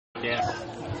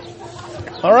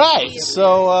All right,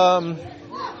 so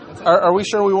are we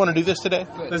sure we want to do this today?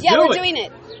 Let's do it. Doing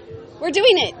it. We're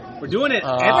doing it. We're doing it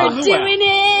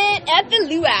at the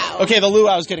luau. Okay, the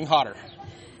luau is getting hotter.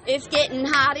 It's getting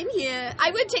hot in here. I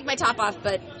would take my top off,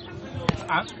 but...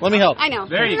 Let me help. I know.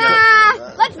 There you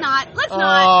go. Let's not.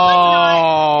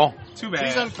 Oh. Too bad.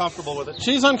 She's uncomfortable with it.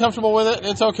 She's uncomfortable with it.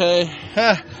 It's okay.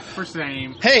 For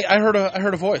same. Hey, I heard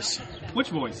a voice. Which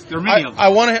voice? There are many of them. I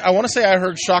want to say I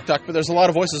heard Shock Duck, but there's a lot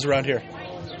of voices around here.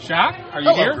 Shock? Are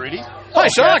you here? Greedy. Hi,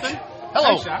 Shock.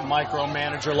 Hello, Hi, Shock.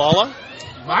 Micromanager Lala.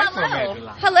 Micromanager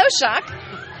Lala. Hello, Shock.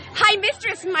 Hi,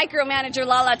 Mistress Micromanager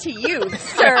Lala to you,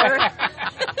 sir.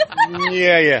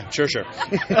 Yeah. Sure.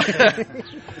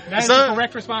 That is the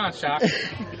correct response, Shock.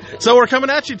 So we're coming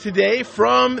at you today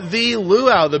from the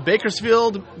luau, the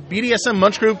Bakersfield BDSM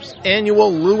Munch Group's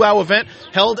annual luau event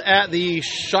held at the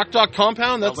Shock Doc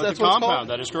compound. That's what it's called?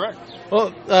 That is correct.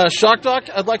 Well, Shock Doc,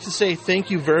 I'd like to say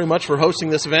thank you very much for hosting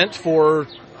this event for,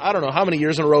 I don't know how many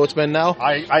years in a row it's been now.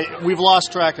 We've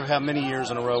lost track of how many years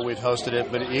in a row we've hosted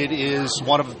it, but it is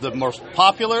one of the most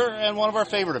popular and one of our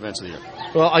favorite events of the year.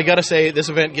 Well, I got to say, this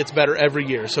event gets better every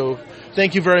year, so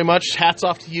thank you very much. Hats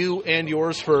off to you and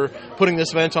yours for putting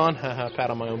this event on. Pat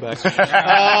on my own back.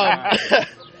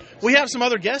 We have some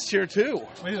other guests here, too.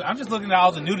 I'm just looking at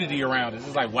all the nudity around. It's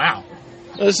just like, wow.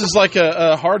 This is like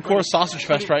a hardcore sausage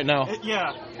fest right now.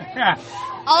 Yeah.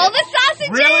 All the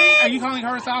sausages! Really? Are you calling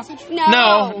her a sausage?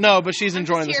 No, but she's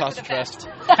enjoying the sausage fest.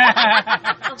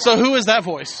 So who is that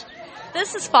voice?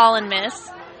 This is Fallen Miss.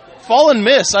 Fallen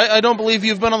Miss. I don't believe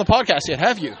you've been on the podcast yet,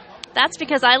 have you? That's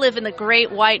because I live in the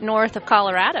great white north of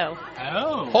Colorado.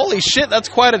 Oh. Holy shit, that's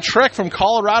quite a trek from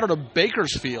Colorado to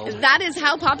Bakersfield. That is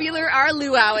how popular our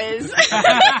luau is.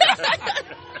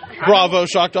 Bravo,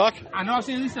 Shock Doc. I know I've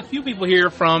seen at least a few people here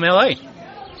from L.A.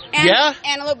 Yeah?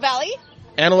 Antelope Valley.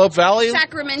 Antelope Valley.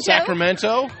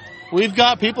 Sacramento. We've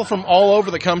got people from all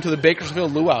over that come to the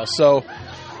Bakersfield luau, so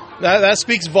that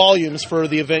speaks volumes for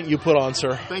the event you put on,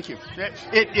 sir. Thank you.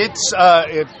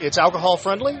 It's alcohol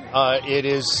friendly.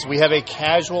 We have a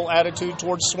casual attitude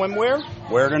towards swimwear.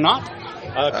 Wear it or not.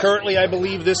 Currently, I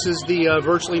believe this is the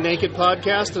Virtually Naked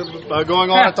podcast going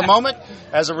on at the moment.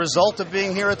 As a result of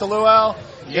being here at the luau,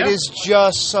 It is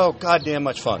just so goddamn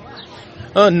much fun.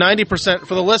 90%,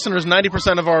 for the listeners,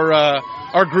 90% of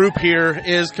our group here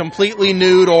is completely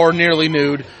nude or nearly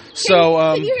nude. So,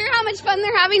 can you hear how much fun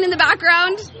they're having in the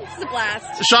background? It's a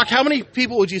blast. Shock, how many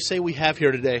people would you say we have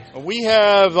here today? We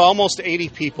have almost 80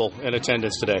 people in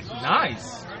attendance today.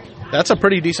 Nice. That's a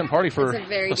pretty decent party for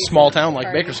a small town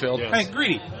like Bakersfield. Yes. Hey,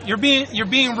 Greedy, you're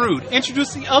being rude.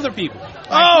 Introduce the other people.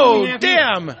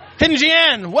 Damn! Hidden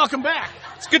GN, welcome back.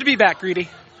 It's good to be back, Greedy.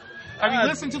 Have you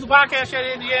listened to the podcast yet,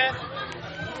 Indiana?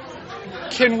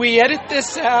 Can we edit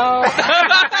this out?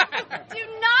 Do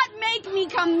not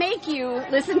make you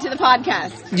listen to the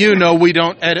podcast. You know we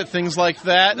don't edit things like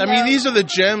that. No. I mean, these are the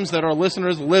gems that our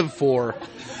listeners live for.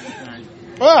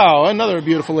 Wow, another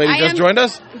beautiful lady just joined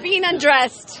us. Being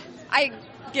undressed. I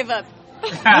give up.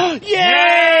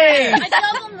 Yay! I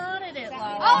double knotted it,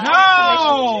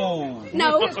 Lala.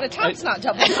 No, because the top's not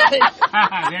double knotted.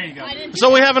 There you go.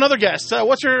 So we have another guest.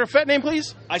 What's your pet name,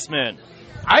 please? Iceman.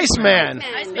 Iceman.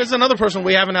 There's another person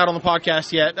we haven't had on the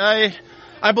podcast yet.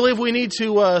 I believe we need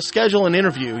to schedule an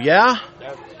interview, yeah?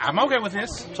 I'm okay with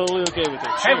this. Totally okay with it.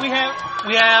 Hey, we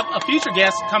have a future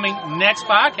guest coming next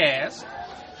podcast.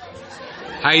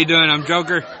 How you doing? I'm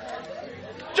Joker.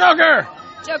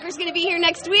 Joker's going to be here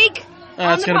next week.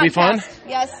 That's going to be fun.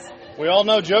 Yes. We all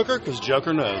know Joker because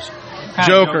Joker knows.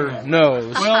 Joker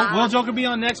knows. Well, will Joker be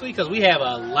on next week? Because we have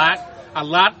a lot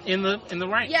in the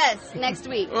ranks. Yes, next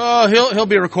week. Oh, he'll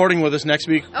be recording with us next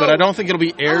week, but I don't think it'll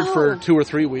be aired for 2 or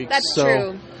 3 weeks. That's so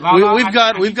true.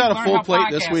 We've got a full plate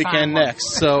this week and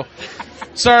next. So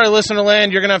sorry, listener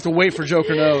land, you're gonna have to wait for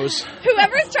Joker Knows.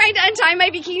 Whoever's trying to untie my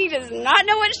bikini does not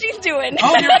know what she's doing.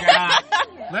 Oh dear God!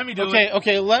 Let me do it.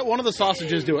 Okay, let one of the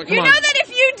sausages do it. Come you on. know that if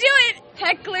you do it,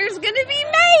 Heckler's gonna be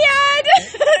mad.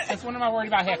 That's when am I worried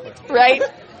about Heckler? Right.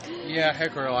 Yeah,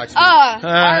 Heckler likes me. All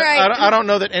right. I don't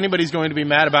know that anybody's going to be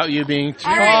mad about you being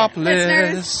All right, topless.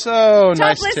 listeners. So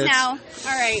nice Topless tits. now. All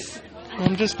right.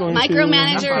 I'm just going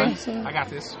Micromanager. to... I got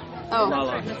this. Oh.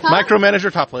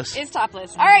 Micromanager topless. Is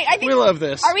topless. All right. I think We love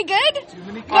this. Are we good?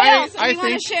 What else do you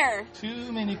want to share?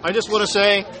 Too many. I just want to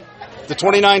say the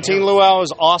 2019 luau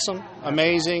is awesome,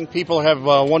 amazing. People have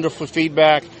wonderful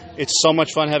feedback. It's so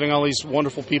much fun having all these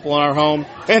wonderful people in our home.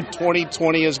 And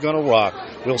 2020 is going to rock.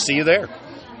 We'll see you there.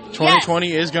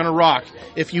 2020 is going to rock.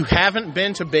 If you haven't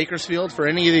been to Bakersfield for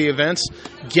any of the events,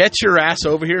 get your ass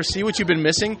over here. See what you've been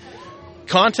missing.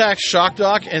 contact Shock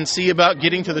Doc and see about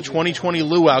getting to the 2020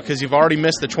 luau because you've already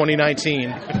missed the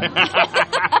 2019. Under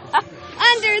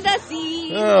the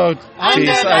sea. Oh, Under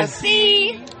geez. the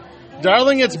sea.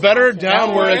 Darling, it's better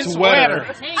down where it's wetter.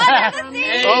 Under the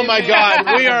sea. Oh my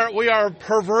God, we are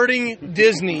perverting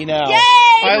Disney now. Yay!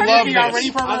 I love this.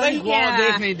 I think Walt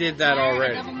Disney did that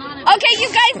already. Okay, you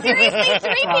guys, seriously,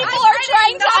 3 people are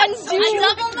trying to undo. I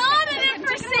double nodded it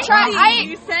for safety.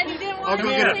 You said you didn't I'll want go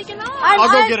to get take it. it off.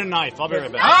 I'll go get a knife. I'll be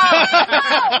right back.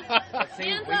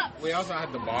 Hands up. We also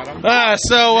had the bottom.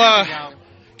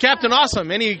 Captain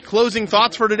Awesome, any closing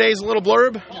thoughts for today's little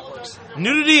blurb?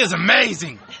 Nudity is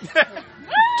amazing.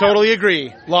 Totally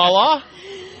agree. La.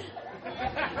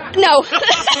 No.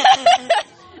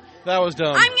 That was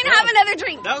dumb. I'm going to have another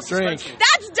drink. Drink.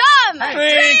 That's dumb.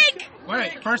 Drink.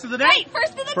 Wait, first of the day? Right,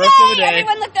 first of the First of the day.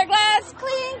 Everyone lift their glass.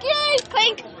 Clink, yay.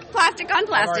 Clink. Plastic on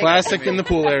plastic. Plastic in the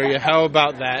pool area. How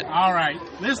about that? All right.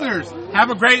 Listeners,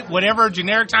 have a great whatever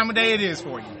generic time of day it is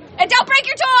for you. And don't break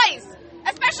your toys.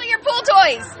 Especially your pool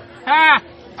toys. Ha!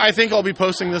 I think I'll be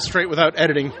posting this straight without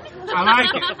editing. I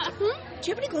like it. Do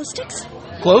you have any glow sticks?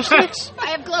 Glow sticks? I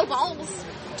have glow balls.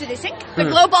 Do they sink? The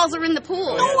glow balls are in the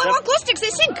pool. No, I want glow sticks. They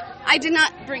sink. I did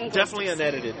not bring glow Definitely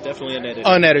unedited.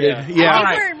 Unedited, yeah. All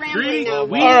right. We're rambling Greedy, now.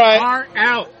 we All right. are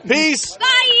out. Peace. Bye.